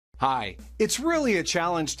Hi, it's really a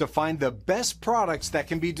challenge to find the best products that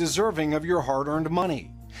can be deserving of your hard-earned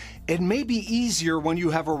money. It may be easier when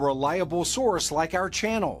you have a reliable source like our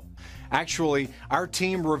channel. Actually, our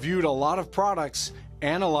team reviewed a lot of products,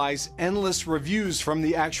 analyzed endless reviews from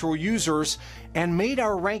the actual users, and made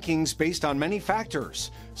our rankings based on many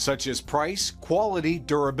factors, such as price, quality,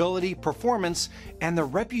 durability, performance, and the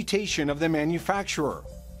reputation of the manufacturer.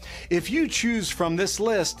 If you choose from this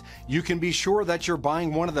list, you can be sure that you're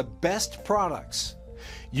buying one of the best products.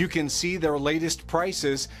 You can see their latest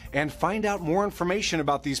prices and find out more information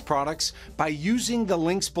about these products by using the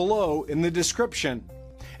links below in the description.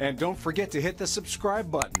 And don't forget to hit the subscribe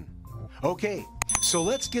button. Okay, so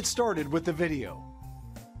let's get started with the video.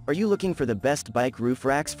 Are you looking for the best bike roof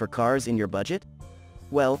racks for cars in your budget?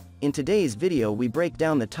 Well, in today's video we break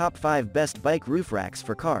down the top 5 best bike roof racks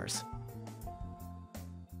for cars.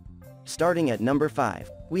 Starting at number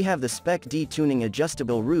 5, we have the Spec-D Tuning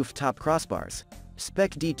Adjustable Roof Top Crossbars.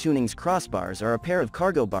 Spec-D Tuning's crossbars are a pair of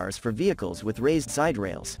cargo bars for vehicles with raised side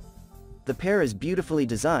rails. The pair is beautifully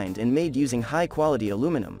designed and made using high-quality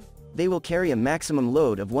aluminum. They will carry a maximum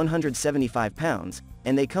load of 175 pounds,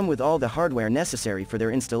 and they come with all the hardware necessary for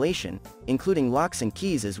their installation, including locks and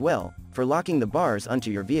keys as well, for locking the bars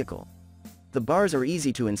onto your vehicle. The bars are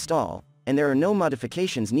easy to install, and there are no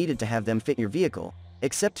modifications needed to have them fit your vehicle,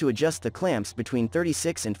 except to adjust the clamps between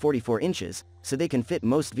 36 and 44 inches, so they can fit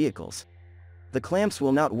most vehicles. The clamps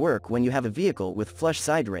will not work when you have a vehicle with flush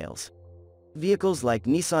side rails. Vehicles like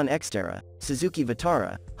Nissan Xterra, Suzuki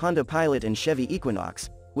Vitara, Honda Pilot and Chevy Equinox,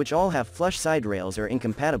 which all have flush side rails, are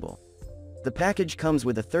incompatible. The package comes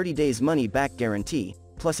with a 30 days money-back guarantee,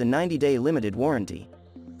 plus a 90-day limited warranty.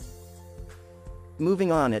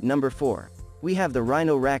 Moving on at number 4, we have the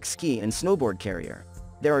Rhino-Rack Ski and Snowboard Carrier.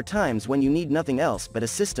 There are times when you need nothing else but a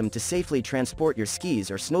system to safely transport your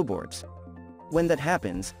skis or snowboards. When that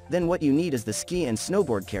happens, then what you need is the Ski and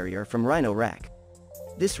Snowboard Carrier from Rhino-Rack.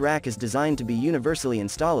 This rack is designed to be universally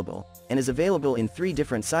installable, and is available in 3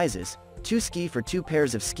 different sizes: 2 ski for 2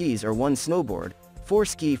 pairs of skis or 1 snowboard, 4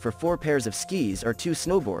 ski for 4 pairs of skis or 2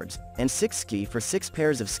 snowboards, and 6 ski for 6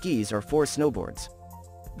 pairs of skis or 4 snowboards.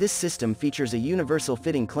 This system features a universal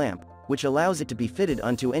fitting clamp, which allows it to be fitted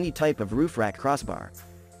onto any type of roof rack crossbar.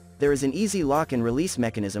 There is an easy lock and release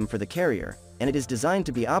mechanism for the carrier, and it is designed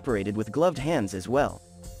to be operated with gloved hands as well.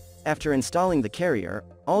 After installing the carrier,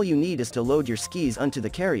 all you need is to load your skis onto the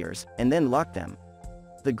carriers, and then lock them.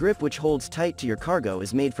 The grip which holds tight to your cargo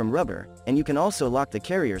is made from rubber, and you can also lock the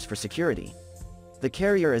carriers for security. The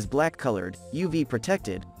carrier is black-colored,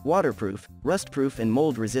 UV-protected, waterproof, rust-proof and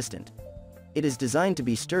mold-resistant. It is designed to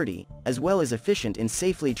be sturdy, as well as efficient in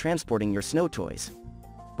safely transporting your snow toys.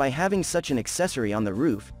 By having such an accessory on the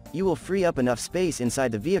roof, you will free up enough space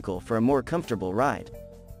inside the vehicle for a more comfortable ride.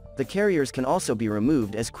 The carriers can also be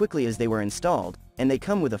removed as quickly as they were installed, and they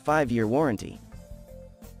come with a 5-year warranty.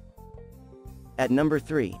 At number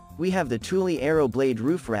 3, we have the Thule AeroBlade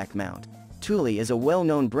Roof Rack Mount. Thule is a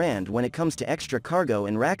well-known brand when it comes to extra cargo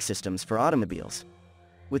and rack systems for automobiles.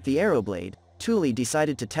 With the AeroBlade, Thule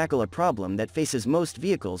decided to tackle a problem that faces most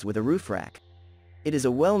vehicles with a roof rack. It is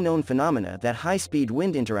a well-known phenomena that high-speed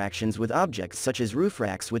wind interactions with objects such as roof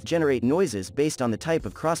racks would generate noises based on the type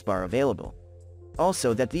of crossbar available.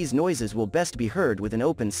 Also that these noises will best be heard with an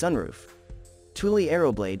open sunroof. Thule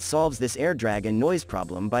AeroBlade solves this air drag and noise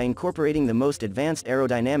problem by incorporating the most advanced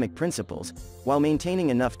aerodynamic principles, while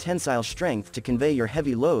maintaining enough tensile strength to convey your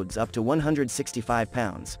heavy loads up to 165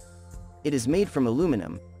 pounds. It is made from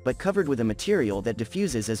aluminum, but covered with a material that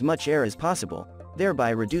diffuses as much air as possible, thereby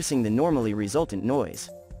reducing the normally resultant noise.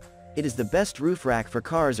 It is the best roof rack for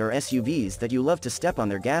cars or SUVs that you love to step on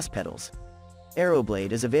their gas pedals.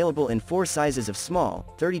 AeroBlade is available in 4 sizes of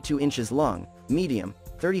small, 32 inches long, medium,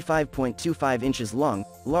 35.25 inches long,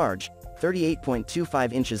 large,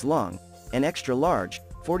 38.25 inches long, and extra large,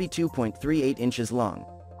 42.38 inches long.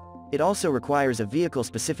 It also requires a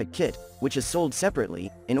vehicle-specific kit, which is sold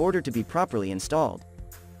separately, in order to be properly installed.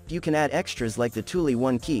 You can add extras like the Thule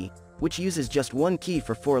One Key, which uses just 1 key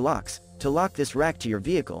for 4 locks, to lock this rack to your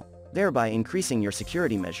vehicle, thereby increasing your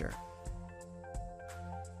security measure.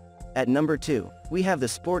 At number 2, we have the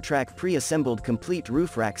SportRack Pre-Assembled Complete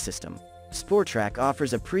Roof Rack System. SportRack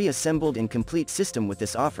offers a pre-assembled and complete system with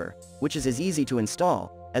this offer, which is as easy to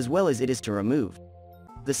install, as well as it is to remove.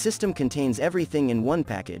 The system contains everything in one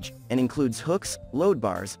package, and includes hooks, load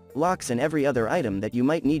bars, locks and every other item that you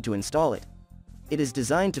might need to install it. It is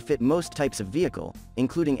designed to fit most types of vehicle,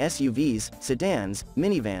 including SUVs, sedans,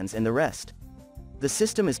 minivans and the rest. The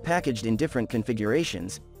system is packaged in different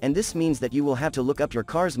configurations, and this means that you will have to look up your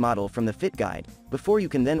car's model from the fit guide, before you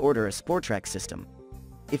can then order a SportRack system.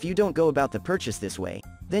 If you don't go about the purchase this way,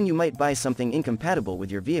 then you might buy something incompatible with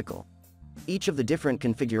your vehicle. Each of the different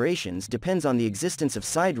configurations depends on the existence of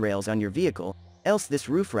side rails on your vehicle, else this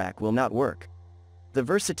roof rack will not work. The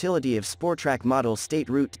versatility of SportRack model State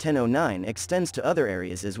Route 1009 extends to other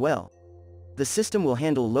areas as well. The system will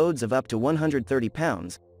handle loads of up to 130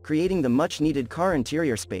 pounds, creating the much-needed car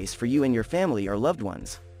interior space for you and your family or loved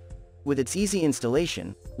ones. With its easy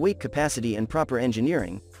installation, weight capacity and proper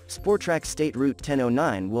engineering, SportRack State Route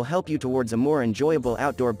 1009 will help you towards a more enjoyable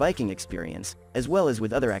outdoor biking experience, as well as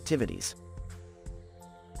with other activities.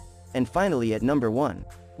 And finally at number 1,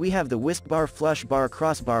 we have the Whispbar Flush Bar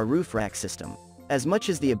Crossbar Roof Rack System. As much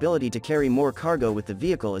as the ability to carry more cargo with the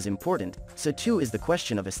vehicle is important, so too is the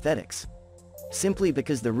question of aesthetics. Simply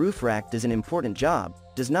because the roof rack does an important job,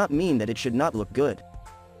 does not mean that it should not look good.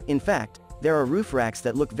 In fact, there are roof racks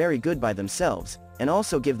that look very good by themselves, and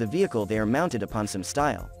also give the vehicle they are mounted upon some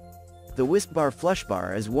style. The Whispbar Flush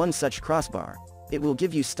Bar is one such crossbar. It will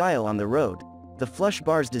give you style on the road. The Flush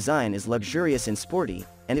Bar's design is luxurious and sporty,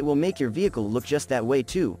 and it will make your vehicle look just that way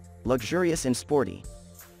too, luxurious and sporty.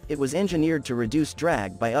 It was engineered to reduce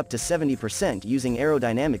drag by up to 70% using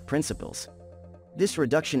aerodynamic principles. This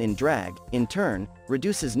reduction in drag, in turn,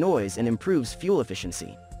 reduces noise and improves fuel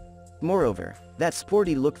efficiency. Moreover, that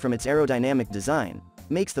sporty look from its aerodynamic design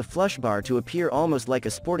makes the flush bar to appear almost like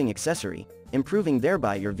a sporting accessory, improving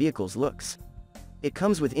thereby your vehicle's looks. It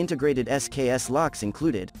comes with integrated SKS locks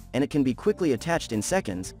included, and it can be quickly attached in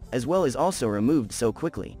seconds, as well as also removed so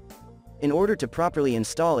quickly. In order to properly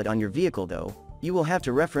install it on your vehicle though, you will have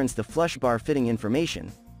to reference the flush bar fitting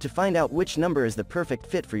information to find out which number is the perfect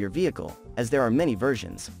fit for your vehicle, as there are many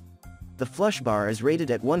versions. The flush bar is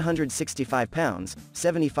rated at 165 pounds,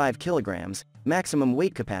 75 kilograms, maximum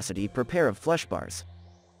weight capacity per pair of flush bars.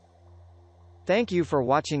 Thank you for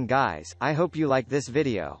watching guys, I hope you liked this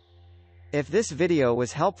video. If this video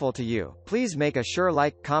was helpful to you, please make a sure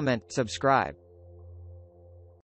like, comment, subscribe.